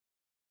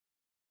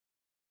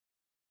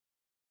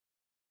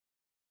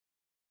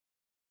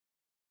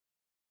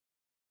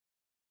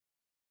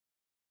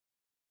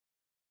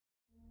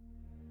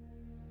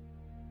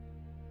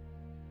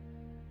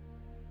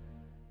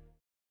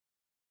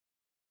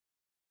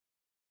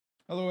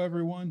Hello,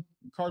 everyone.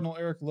 I'm Cardinal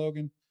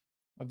Logan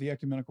of the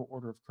Ecumenical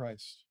Order of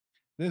Christ.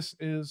 This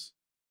is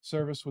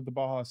service with the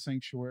Baja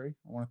Sanctuary.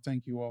 I want to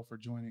thank you all for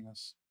joining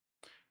us.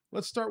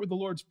 Let's start with the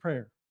Lord's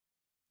Prayer,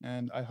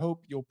 and I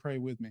hope you'll pray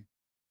with me.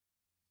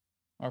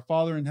 Our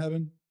Father in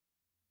heaven,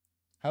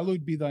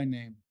 hallowed be thy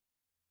name.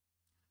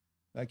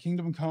 Thy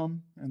kingdom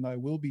come, and thy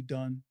will be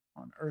done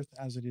on earth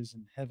as it is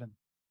in heaven.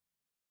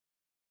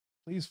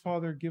 Please,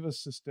 Father, give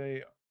us this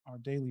day our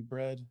daily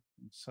bread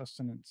and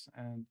sustenance,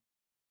 and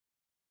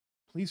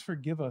please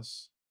forgive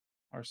us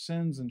our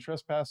sins and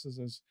trespasses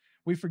as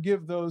we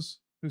forgive those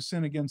who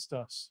sin against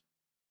us.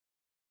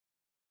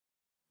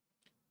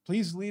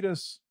 Please lead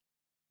us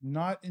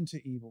not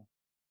into evil,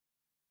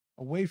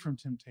 away from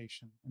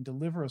temptation, and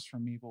deliver us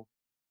from evil.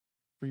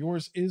 For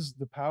yours is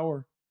the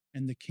power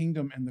and the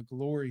kingdom and the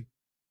glory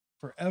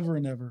forever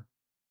and ever.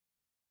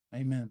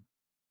 Amen.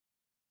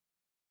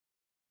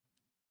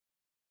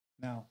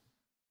 Now,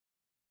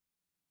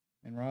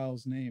 in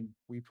Rael's name,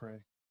 we pray.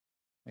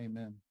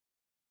 Amen.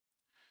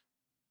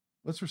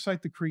 Let's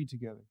recite the creed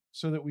together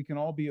so that we can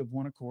all be of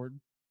one accord,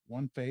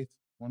 one faith,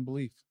 one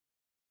belief.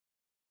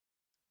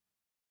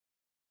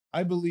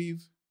 I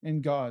believe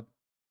in God,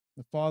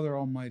 the Father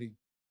Almighty,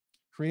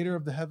 creator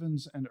of the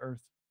heavens and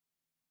earth.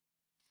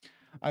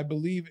 I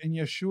believe in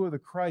Yeshua the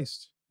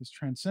Christ, his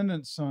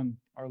transcendent Son,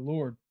 our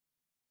Lord.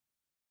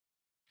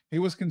 He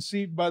was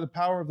conceived by the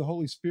power of the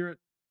Holy Spirit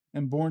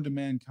and born to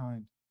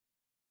mankind.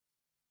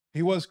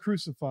 He was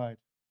crucified,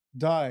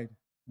 died,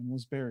 and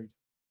was buried.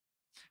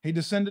 He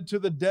descended to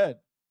the dead,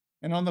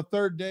 and on the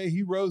third day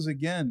he rose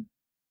again.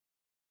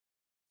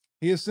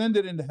 He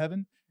ascended into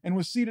heaven and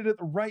was seated at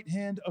the right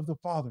hand of the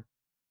Father.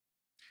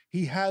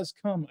 He has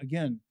come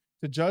again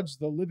to judge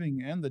the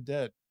living and the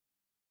dead.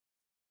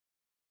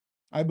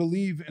 I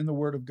believe in the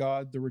word of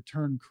God, the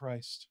returned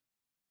Christ,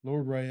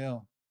 Lord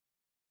Rael,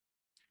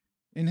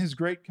 in his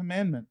great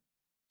commandment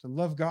to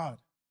love God,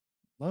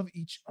 love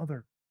each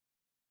other,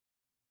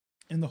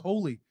 in the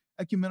holy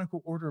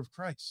ecumenical order of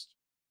Christ,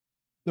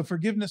 the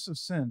forgiveness of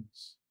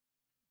sins,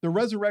 the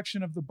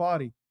resurrection of the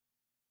body,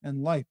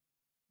 and life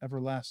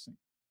everlasting.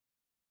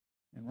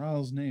 In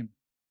Rael's name,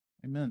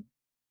 amen.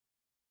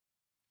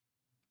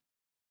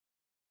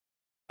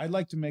 I'd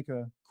like to make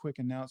a quick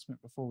announcement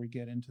before we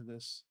get into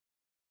this.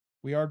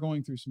 We are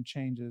going through some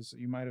changes that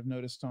you might have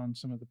noticed on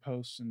some of the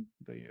posts and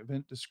the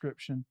event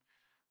description.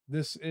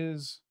 This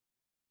is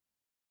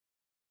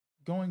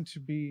going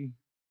to be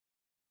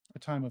a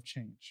time of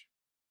change,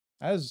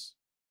 as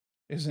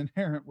is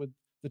inherent with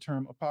the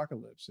term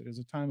apocalypse. It is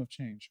a time of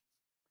change.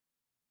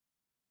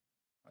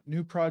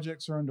 New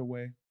projects are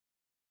underway.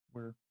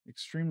 We're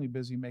extremely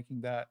busy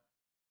making that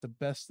the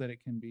best that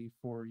it can be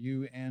for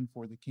you and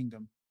for the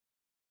kingdom.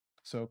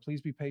 So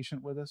please be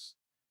patient with us.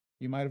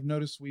 You might have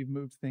noticed we've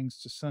moved things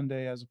to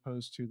Sunday as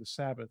opposed to the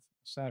Sabbath,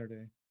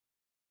 Saturday.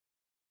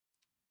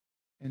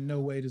 In no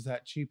way does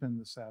that cheapen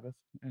the Sabbath.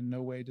 In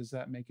no way does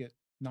that make it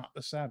not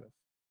the Sabbath.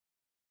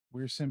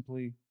 We're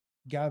simply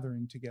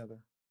gathering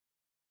together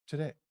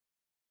today.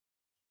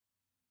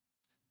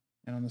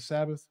 And on the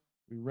Sabbath,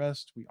 we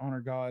rest, we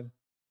honor God,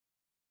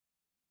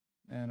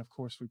 and of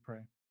course we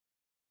pray.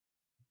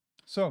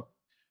 So,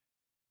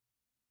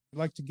 I'd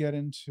like to get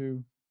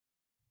into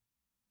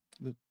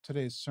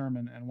today's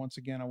sermon. And once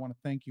again, I want to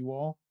thank you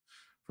all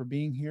for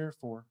being here,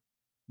 for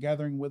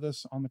gathering with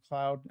us on the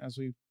cloud as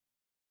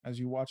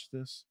you watch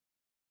this.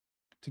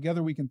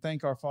 Together we can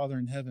thank our Father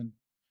in heaven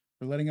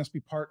for letting us be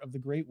part of the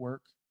great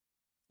work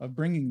of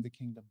bringing the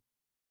kingdom,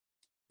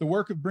 the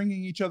work of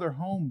bringing each other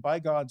home by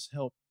God's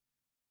help,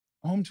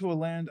 home to a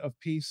land of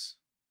peace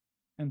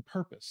and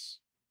purpose.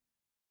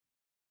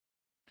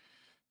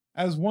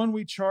 As one,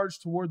 we charge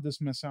toward this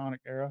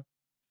Messianic era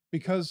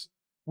because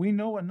we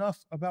know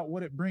enough about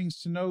what it brings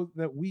to know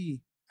that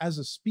we, as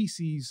a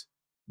species,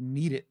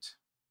 need it.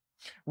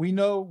 We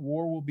know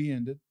war will be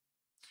ended.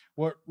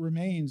 What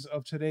remains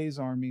of today's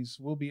armies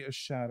will be a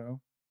shadow,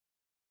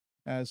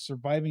 as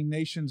surviving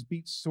nations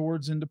beat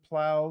swords into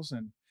plows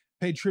and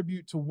pay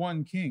tribute to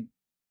one king.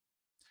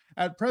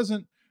 At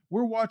present,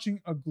 we're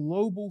watching a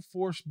global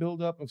force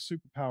buildup of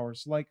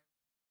superpowers like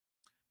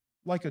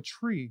a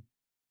tree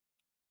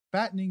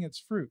fattening its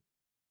fruit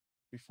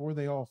before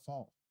they all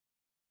fall.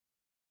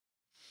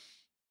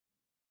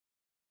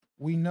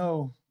 We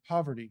know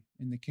poverty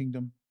in the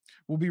kingdom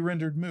will be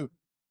rendered moot.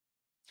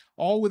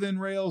 All within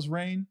Rael's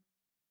reign,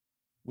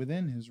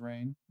 within his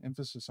reign,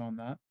 emphasis on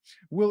that,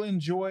 will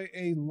enjoy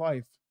a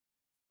life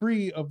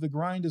free of the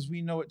grind as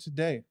we know it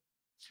today.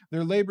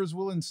 Their labors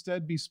will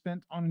instead be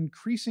spent on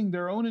increasing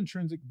their own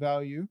intrinsic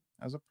value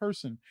as a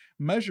person,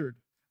 measured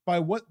by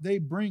what they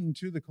bring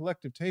to the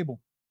collective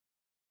table.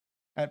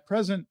 At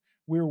present,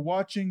 we're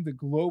watching the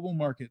global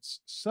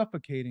markets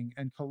suffocating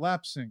and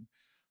collapsing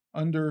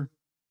under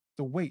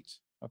the weight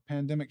of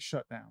pandemic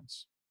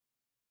shutdowns.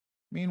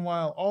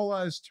 Meanwhile, all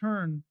eyes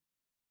turn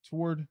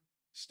toward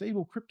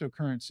stable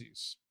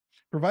cryptocurrencies,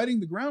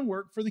 providing the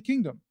groundwork for the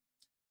kingdom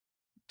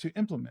to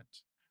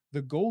implement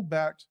the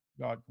gold-backed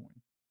God coin.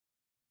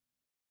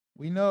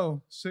 We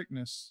know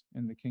sickness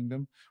in the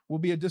kingdom will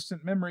be a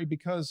distant memory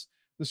because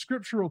The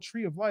scriptural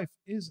tree of life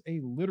is a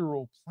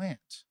literal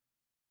plant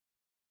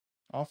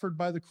offered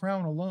by the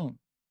crown alone.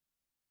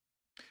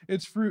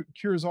 Its fruit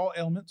cures all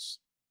ailments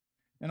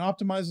and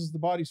optimizes the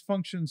body's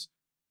functions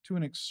to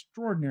an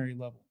extraordinary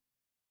level.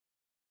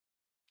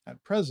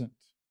 At present,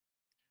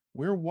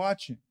 we're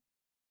watching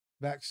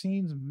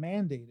vaccines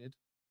mandated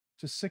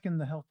to sicken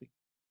the healthy.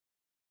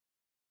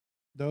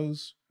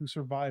 Those who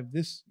survive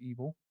this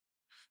evil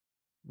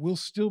will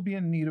still be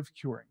in need of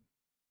curing.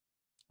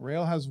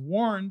 Rael has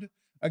warned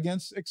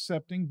against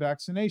accepting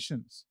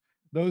vaccinations.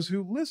 Those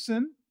who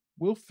listen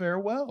will fare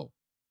well,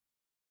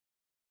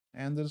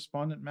 and the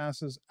despondent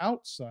masses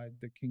outside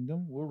the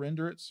kingdom will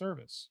render it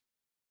service,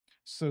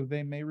 so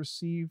they may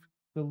receive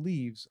the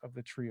leaves of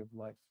the tree of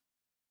life,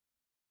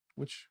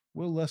 which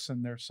will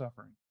lessen their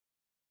suffering.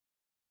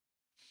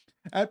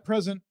 At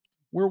present,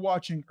 we're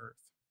watching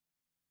Earth,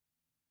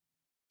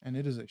 and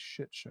it is a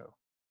shit show.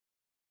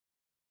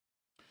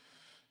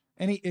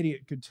 Any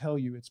idiot could tell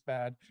you it's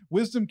bad.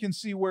 Wisdom can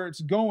see where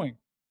it's going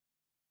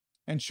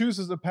and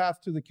chooses a path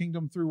to the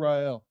kingdom through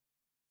Rael.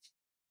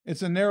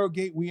 It's a narrow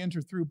gate we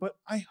enter through, but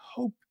I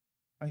hope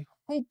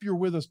you're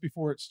with us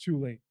before it's too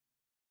late.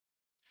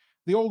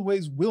 The old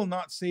ways will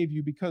not save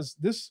you, because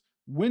this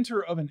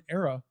winter of an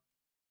era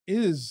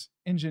is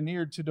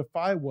engineered to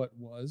defy what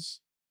was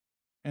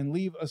and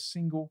leave a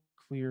single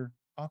clear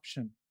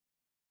option.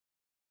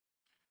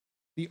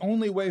 The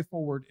only way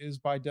forward is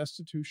by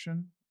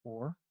destitution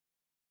or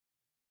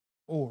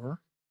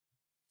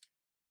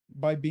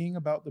by being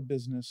about the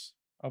business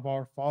of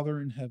our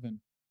Father in heaven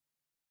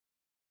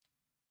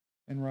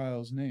in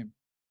Rael's name.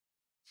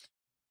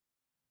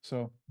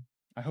 So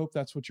I hope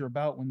that's what you're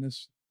about when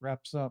this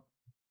wraps up.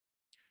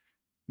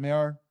 May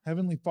our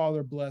Heavenly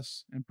Father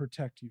bless and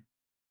protect you.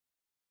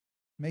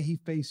 May He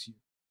face you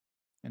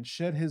and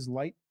shed His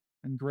light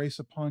and grace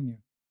upon you.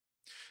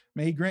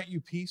 May He grant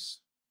you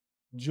peace,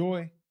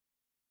 joy,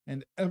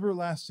 and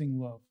everlasting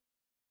love.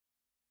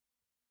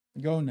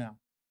 Go now.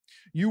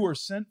 You were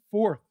sent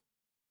forth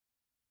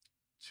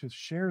to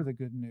share the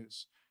good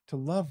news, to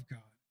love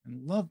God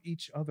and love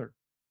each other.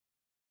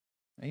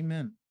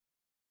 Amen.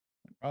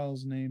 In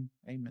Rael's name,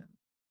 amen.